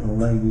layer or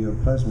laminar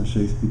plasma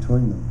sheath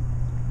between them.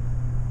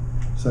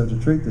 So to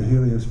treat the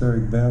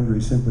heliospheric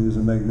boundary simply as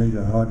a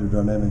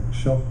magneto-hydrodynamic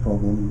shock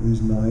problem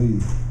is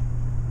naive.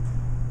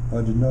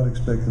 I did not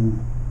expect them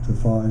to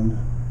find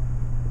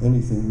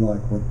anything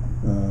like what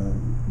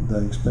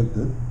they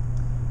expected."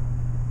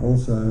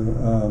 Also,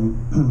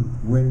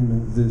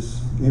 when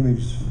this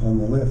image on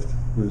the left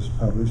was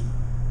published,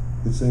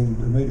 it seemed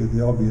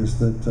immediately obvious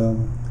that,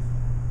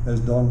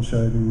 as Don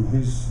showed in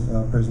his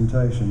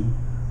presentation,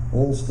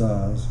 all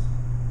stars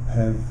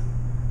have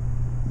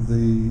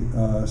the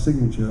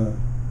signature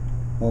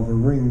of a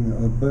ring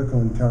of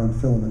Birkeland current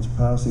filaments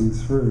passing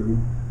through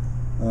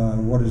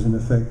what is in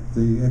effect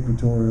the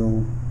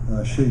equatorial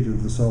sheet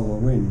of the solar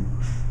wind,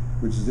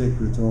 which is the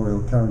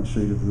equatorial current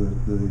sheet of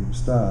the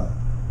star.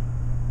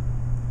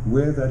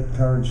 Where that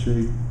current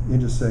sheet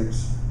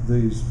intersects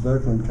these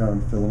Birkeland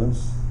current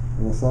filaments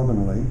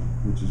orthogonally,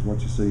 which is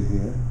what you see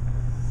here,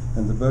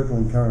 and the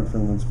Birkeland current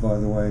filaments, by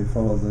the way,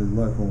 follow the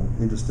local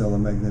interstellar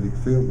magnetic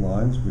field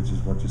lines, which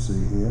is what you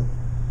see here.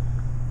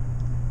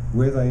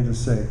 Where they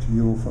intersect,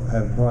 you'll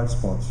have bright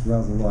spots,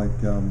 rather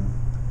like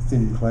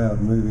thin cloud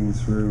moving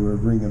through a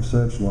ring of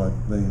searchlight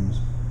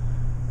beams.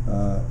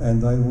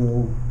 And they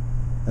will,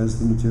 as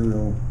the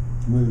material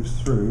moves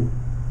through,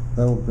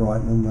 they will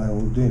brighten and they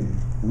will dim.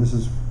 And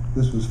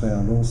this was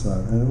found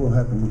also, and it will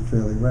happen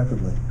fairly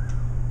rapidly.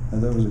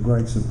 And that was a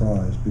great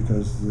surprise,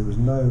 because there was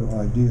no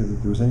idea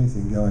that there was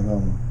anything going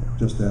on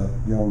just out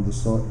beyond the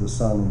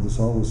sun and the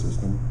solar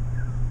system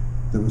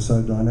that was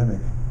so dynamic.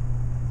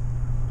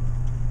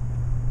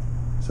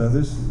 So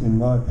this, in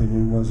my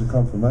opinion, was a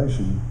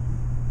confirmation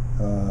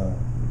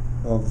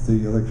of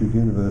the electric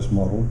universe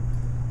model,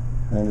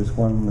 and it's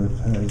one that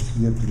has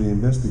yet to be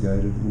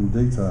investigated in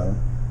detail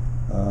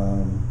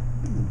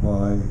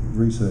by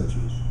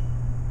researchers.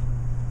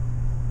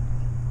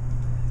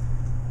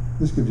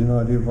 This gives you an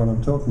idea of what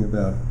I'm talking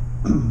about.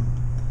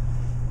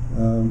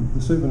 The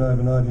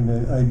supernova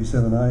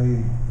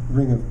 1987A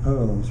ring of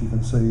pearls you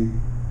can see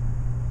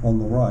on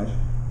the right,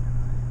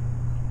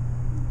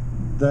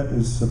 that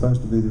is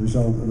supposed to be the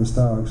result of a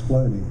star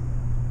exploding.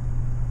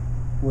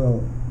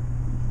 Well,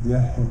 the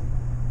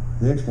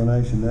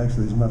explanation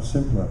actually is much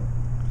simpler.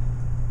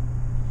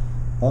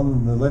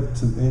 On the left,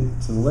 to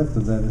the left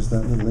of that is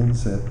that little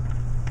inset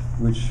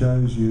which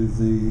shows you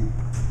the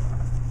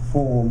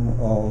form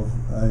of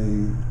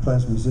a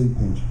plasma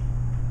Z-pinch,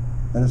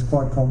 and it's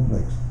quite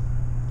complex.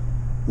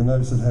 You'll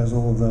notice it has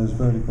all of those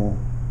vertical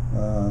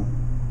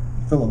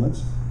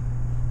filaments,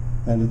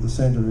 and at the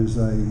centre is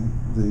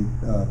the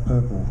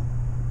purple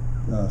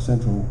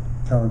central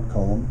current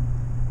column,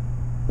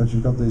 but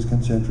you've got these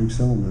concentric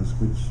cylinders,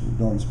 which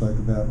Don spoke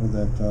about with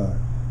that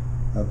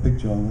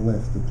picture on the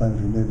left, the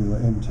planetary nebula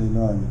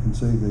MT9. You can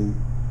see the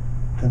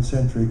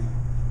concentric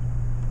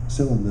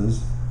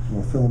cylinders,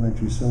 or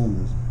filamentary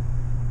cylinders.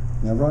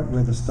 Now, right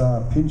where the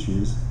star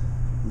pinches,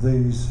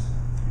 these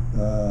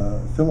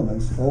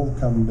filaments all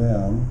come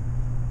down,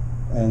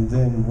 and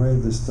then where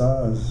the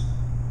star's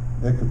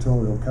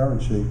equatorial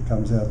current sheet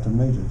comes out to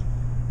meet it,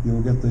 you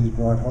will get these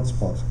bright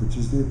hotspots, which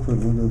is the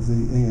equivalent of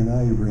the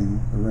ENA ring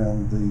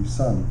around the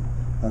sun,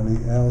 only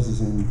ours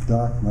is in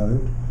dark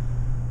mode.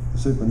 The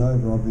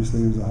supernova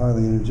obviously was a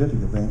highly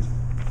energetic event,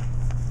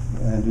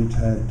 and it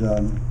had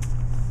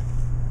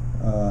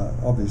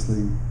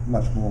obviously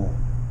much more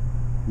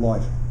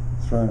light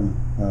thrown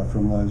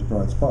from those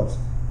bright spots,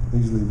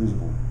 easily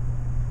visible.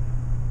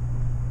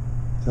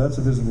 So that's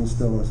a visible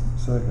stellar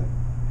circuit.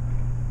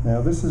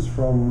 Now this is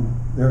from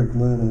Eric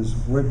Lerner's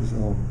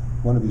or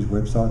one of his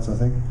websites, I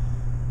think,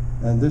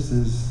 and this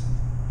is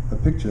a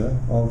picture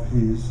of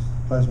his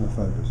plasma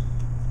focus,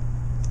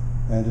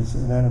 and it's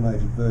an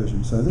animated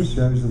version. So this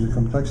shows you the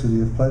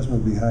complexity of plasma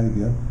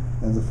behaviour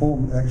and the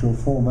actual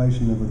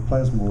formation of a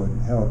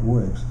plasmoid, how it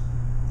works.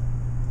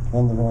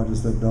 On the right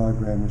is that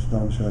diagram which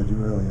Don showed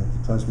you earlier,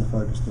 the plasma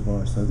focus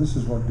device. So this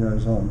is what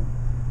goes on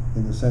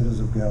in the centres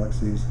of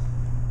galaxies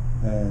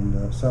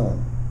and so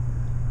on.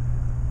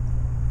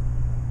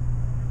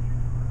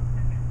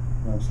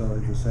 I'm sorry,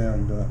 the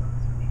sound.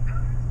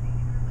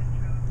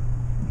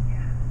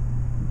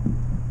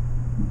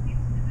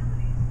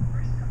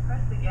 First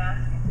compress the gas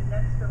into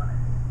dense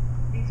filaments.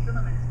 These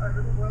filaments are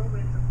little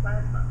whirlwinds of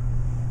plasma.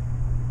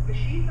 The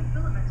sheath of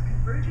filaments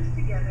converges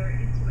together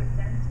into a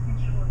dense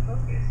pinch-or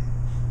focus,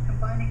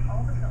 combining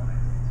all the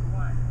filaments into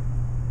one.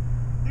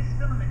 This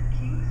filament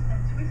kinks and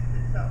twists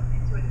itself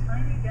into a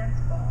tiny dense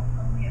ball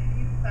only a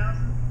few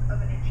thousandths of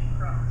an inch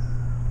across,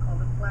 called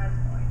a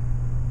plasmoid.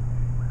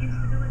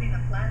 Instability in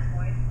a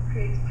plasmoid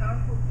creates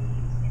powerful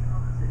beams in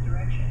opposite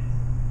directions.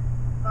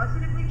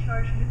 Positively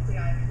charged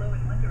nuclei flow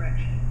in one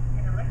direction,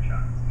 and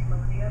electrons flow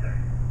in the other.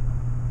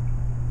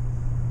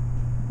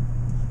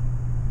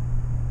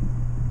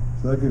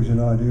 So that gives you an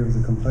idea of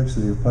the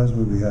complexity of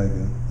plasma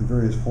behaviour. The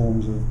various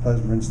forms of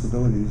plasma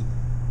instabilities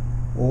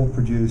all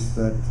produce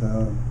that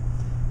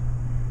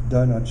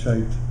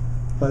donut-shaped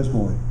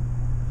plasmoid.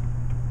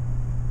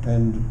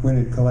 And when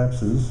it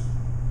collapses,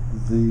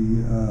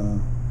 the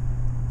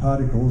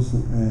particles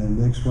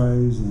and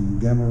X-rays and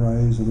gamma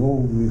rays and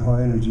all the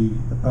high-energy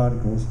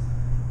particles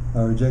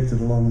are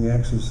ejected along the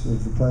axis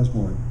of the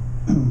plasmoid,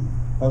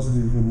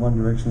 positive in one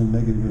direction and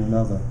negative in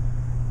another.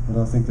 And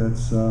I think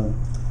that's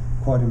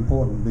quite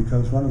important,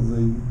 because one of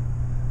the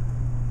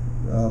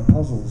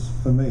puzzles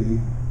for me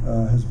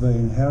has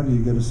been, how do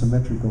you get a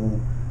symmetrical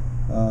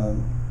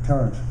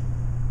current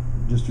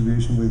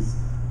distribution with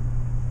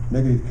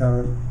negative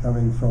current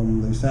coming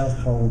from the south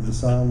pole of the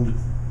sun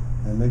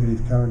and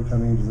negative current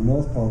coming into the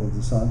north pole of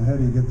the sun? How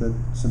do you get that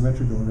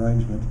symmetrical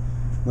arrangement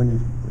when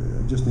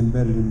you're just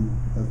embedded in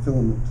a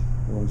filament,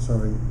 or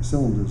sorry,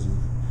 cylinders of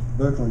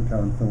Birkeland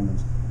current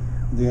filaments?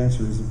 The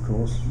answer is, of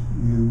course,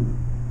 you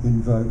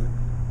invoke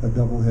a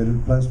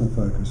double-headed plasma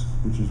focus,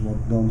 which is what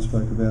Don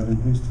spoke about in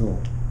his talk.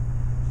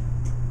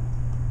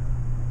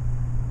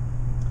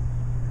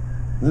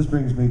 This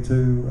brings me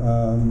to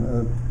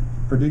a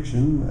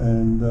prediction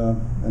and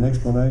an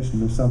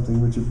explanation of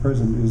something which at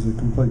present is a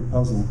complete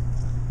puzzle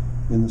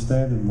in the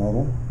standard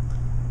model,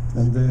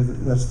 and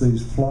that's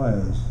these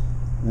flyers.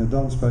 Now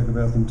Don spoke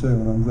about them too,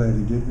 and I'm glad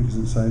he did, because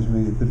it saves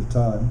me a bit of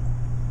time.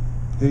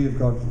 Here you've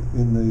got,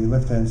 in the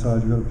left-hand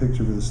side, you've got a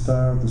picture with a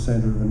star at the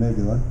centre of a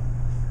nebula,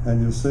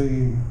 and you'll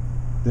see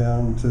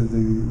down to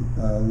the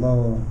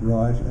lower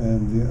right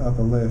and the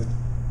upper left,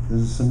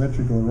 there's a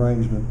symmetrical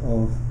arrangement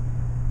of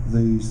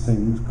these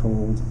things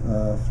called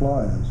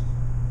flyers.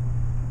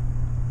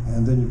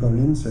 And then you've got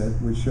an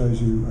inset which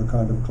shows you a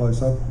kind of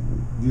close-up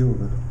view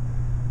of it.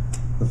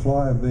 The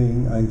flyer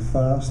being a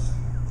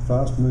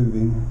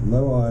fast-moving,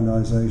 low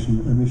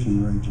ionisation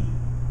emission region.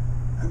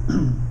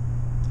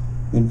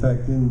 In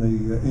fact, in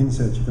the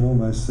inset you can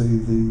almost see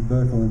the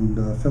Birkeland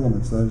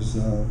filaments, those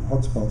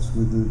hotspots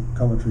with the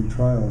cometary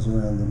trails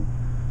around them.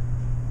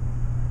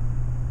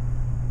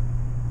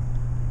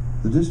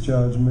 The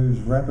discharge moves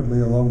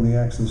rapidly along the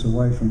axis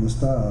away from the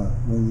star.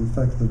 Well, the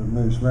fact that it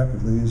moves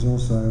rapidly is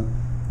also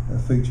a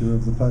feature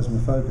of the plasma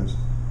focus.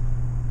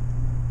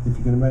 If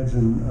you can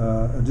imagine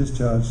a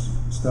discharge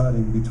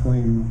starting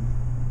between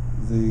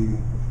the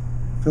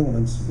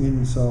filaments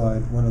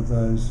inside one of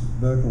those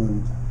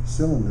Birkeland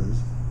cylinders,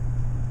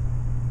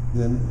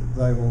 then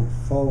they will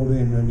fold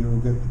in and you will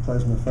get the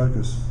plasma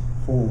focus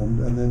formed,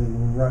 and then it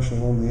will rush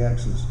along the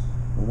axis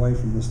away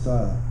from the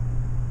star.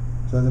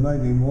 So there may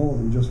be more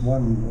than just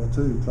one or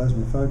two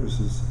plasma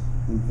focuses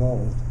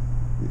involved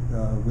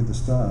with the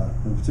star,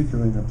 and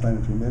particularly in a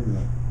planetary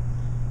nebula.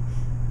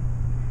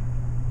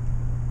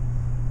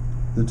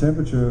 The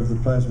temperature of the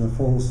plasma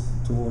falls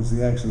towards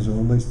the axis, or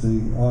at least the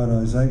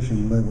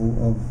ionisation level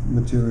of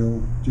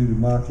material due to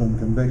Markland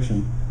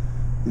convection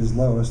is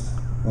lowest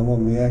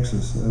along the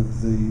axis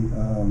of the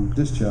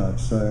discharge,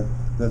 so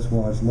that's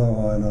why it's low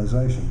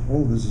ionisation.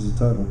 All of this is a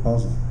total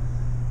puzzle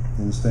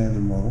in the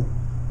standard model.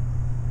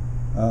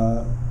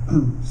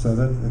 So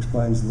that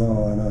explains the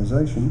low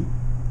ionisation.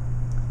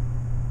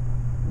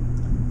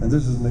 And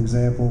this is an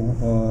example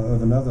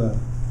of another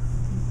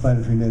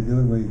planetary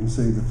nebula where you can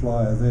see the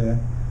flyer there,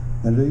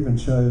 and it even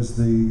shows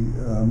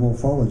the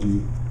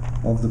morphology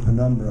of the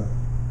penumbra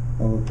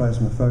of a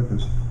plasma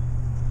focus.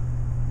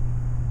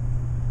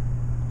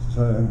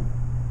 So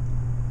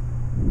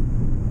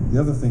the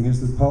other thing is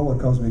that polar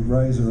cosmic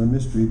rays are a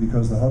mystery,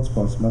 because the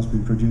hotspots must be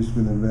produced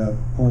within about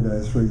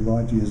 0.03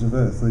 light years of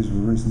Earth. These were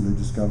recently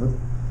discovered,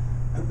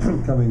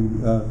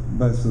 coming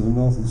both to the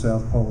north and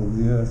south pole of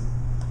the Earth.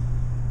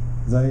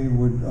 they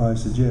would, I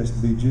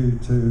suggest, be due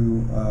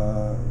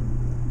to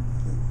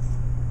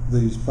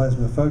these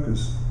plasma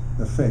focus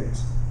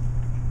effects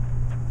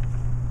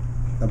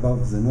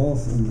above the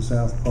north and the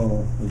south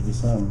pole of the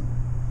sun,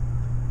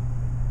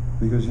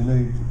 because you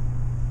need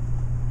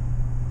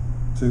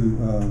to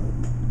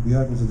be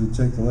able to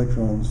detect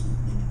electrons,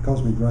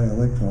 cosmic ray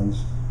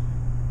electrons,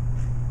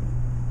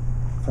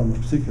 from a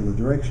particular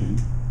direction,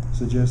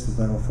 suggests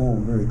that they will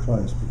form very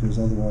close, because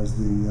otherwise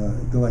the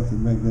galactic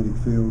magnetic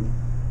field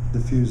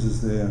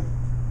diffuses their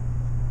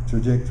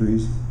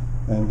trajectories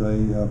and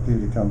they appear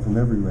to come from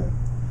everywhere.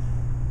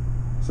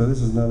 So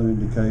this is another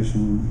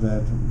indication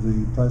that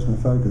the plasma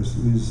focus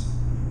is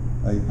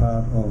a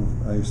part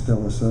of a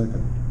stellar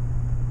circuit.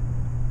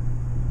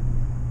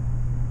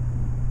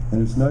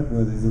 And it's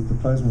noteworthy that the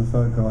plasma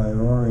foci are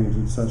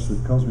oriented such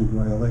that cosmic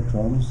ray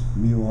electrons,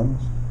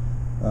 muons,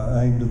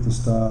 are aimed at the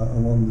star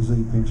along the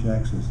Z-pinch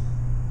axis.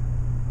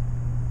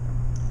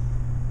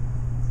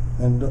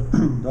 And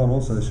Don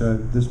also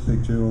showed this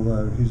picture,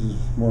 although his is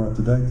more up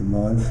to date than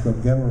mine. It's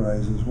got gamma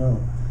rays as well.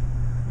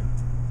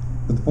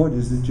 But the point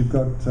is that you've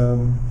got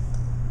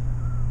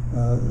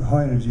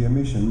high energy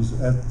emissions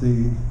at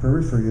the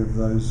periphery of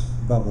those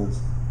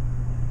bubbles.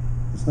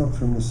 It's not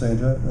from the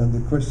centre, and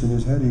the question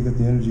is, how do you get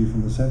the energy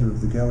from the centre of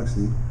the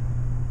galaxy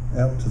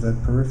out to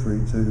that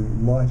periphery to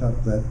light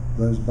up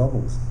those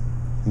bubbles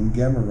in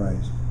gamma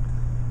rays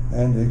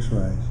and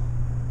X-rays?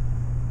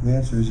 The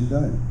answer is you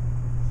don't.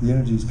 The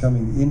energy is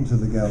coming into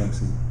the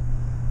galaxy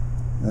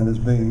and is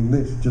being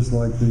lit, just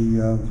like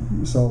the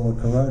solar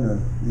corona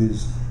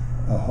is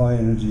a high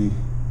energy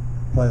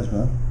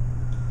plasma.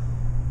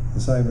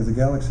 The same with the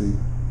galaxy.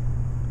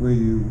 Where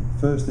you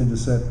first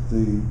intercept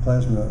the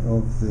plasma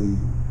of the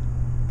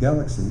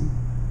galaxy,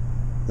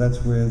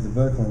 that's where the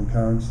Birkeland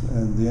currents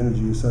and the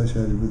energy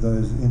associated with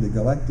those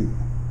intergalactic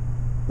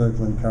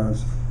Birkeland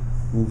currents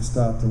will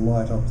start to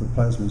light up the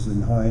plasmas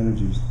in high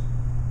energies.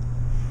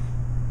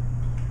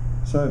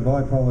 So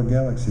bipolar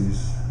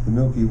galaxies, the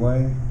Milky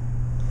Way,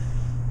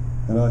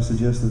 and I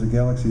suggest that a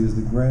galaxy is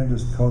the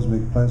grandest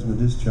cosmic plasma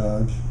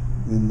discharge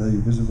in the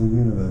visible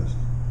universe,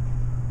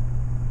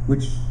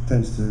 which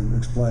tends to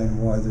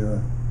explain why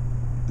the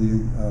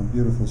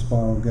beautiful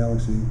spiral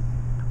galaxy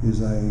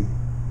is a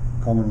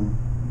common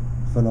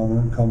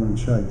phenomenon, common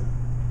shape.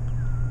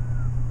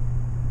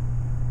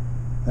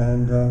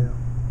 And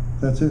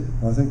that's it.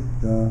 I think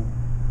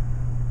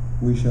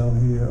we shall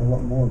hear a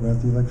lot more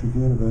about the electric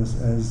universe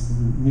as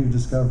new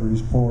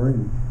discoveries pour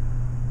in.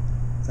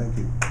 Thank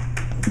you.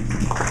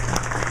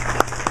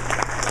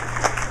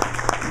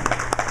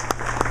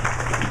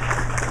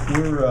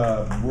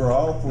 We're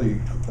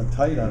awfully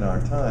tight on our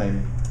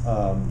time.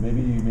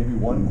 Maybe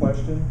one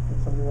question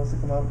if somebody wants to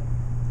come up,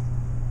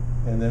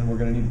 and then we're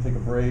going to need to take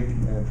a break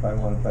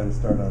and want to try to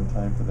start on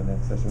time for the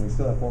next session. We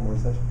still have four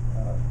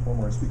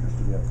more speakers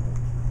for the afternoon.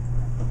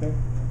 Okay,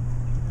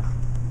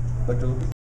 Dr. Lucas.